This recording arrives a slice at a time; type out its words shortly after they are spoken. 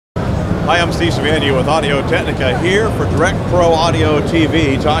Hi, I'm Steve Savania with Audio-Technica here for Direct Pro Audio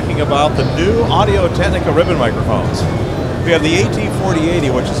TV, talking about the new Audio-Technica ribbon microphones. We have the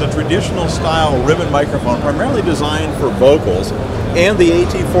AT4080, which is a traditional style ribbon microphone primarily designed for vocals, and the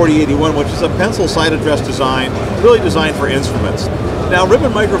AT4081, which is a pencil side address design, really designed for instruments. Now,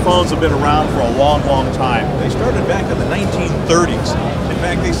 ribbon microphones have been around for a long, long time. They started back in the 1930s. In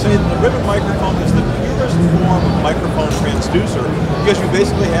fact, they say that the ribbon microphone is the purest form of microphone transducer because you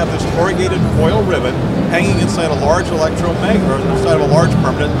basically have this corrugated foil ribbon hanging inside a large electromagnet, or inside of a large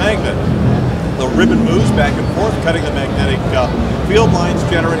permanent magnet. The ribbon moves back and forth, cutting the magnetic field lines,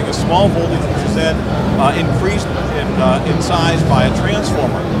 generating a small voltage, which is then increased in size by a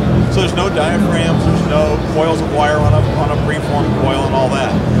transformer. So there's no diaphragms, there's no coils of wire on a preformed coil and all that.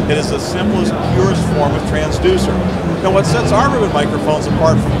 It is the simplest, purest form of transducer. Now, what sets our ribbon microphones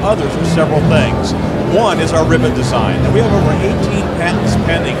apart from others are several things. One is our ribbon design, and we have over 18 patents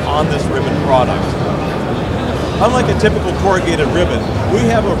pending on this ribbon product. Unlike a typical corrugated ribbon, we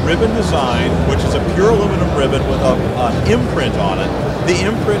have a ribbon design which is a pure aluminum ribbon with an imprint on it. The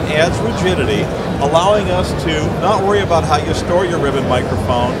imprint adds rigidity, allowing us to not worry about how you store your ribbon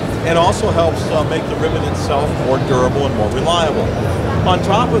microphone, and also helps make the ribbon itself more durable and more reliable. On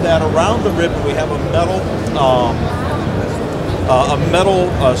top of that, around the ribbon we have a metal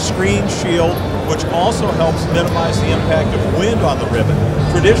screen shield, which also helps minimize the impact of wind on the ribbon.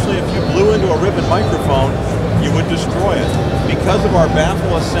 Traditionally, if you blew into a ribbon microphone, you would destroy it. Because of our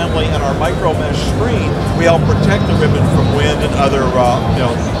baffle assembly and our micro mesh screen, we help protect the ribbon from wind and other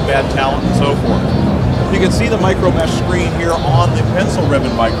bad talent and so forth. You can see the micro mesh screen here on the pencil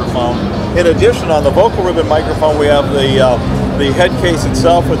ribbon microphone. In addition, on the vocal ribbon microphone, we have the head case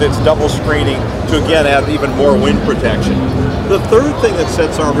itself with its double screening to again add even more wind protection. The third thing that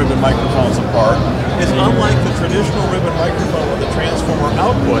sets our ribbon microphones apart is, unlike the traditional ribbon microphone with a transformer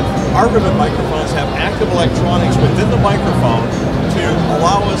output, our ribbon microphones have active electronics within the microphone to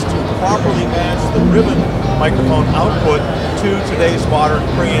allow us to properly match the ribbon microphone output to today's modern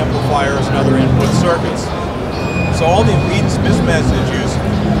preamplifiers and other input circuits. So all the impedance mismatch issues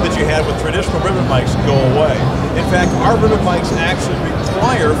that you had with traditional ribbon mics go away. In fact, our ribbon mics actually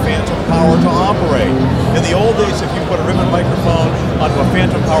require phantom power to operate. In the old days, if you put a ribbon microphone onto a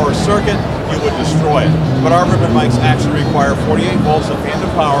phantom power circuit, you would destroy it. But our ribbon mics actually require 48 volts of phantom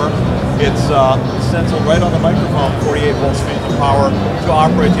power. It's stenciled right on the microphone, 48 volts phantom power, to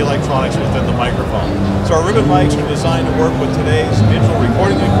operate the electronics within the microphone. So our ribbon mics are designed to work with today's digital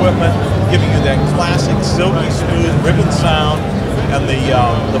recording equipment, giving you that classic silky smooth ribbon sound. And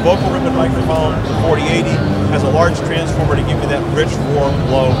the vocal ribbon microphone, the 4080, has a large transformer to give you that rich, warm,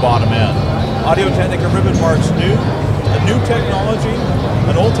 low bottom end. Audio-Technica ribbon marks a new technology,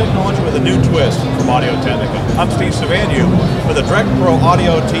 an old technology with a new twist from Audio-Technica. I'm Steve Savania for the Direct Pro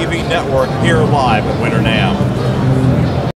Audio TV Network, here live at Winter NAMM.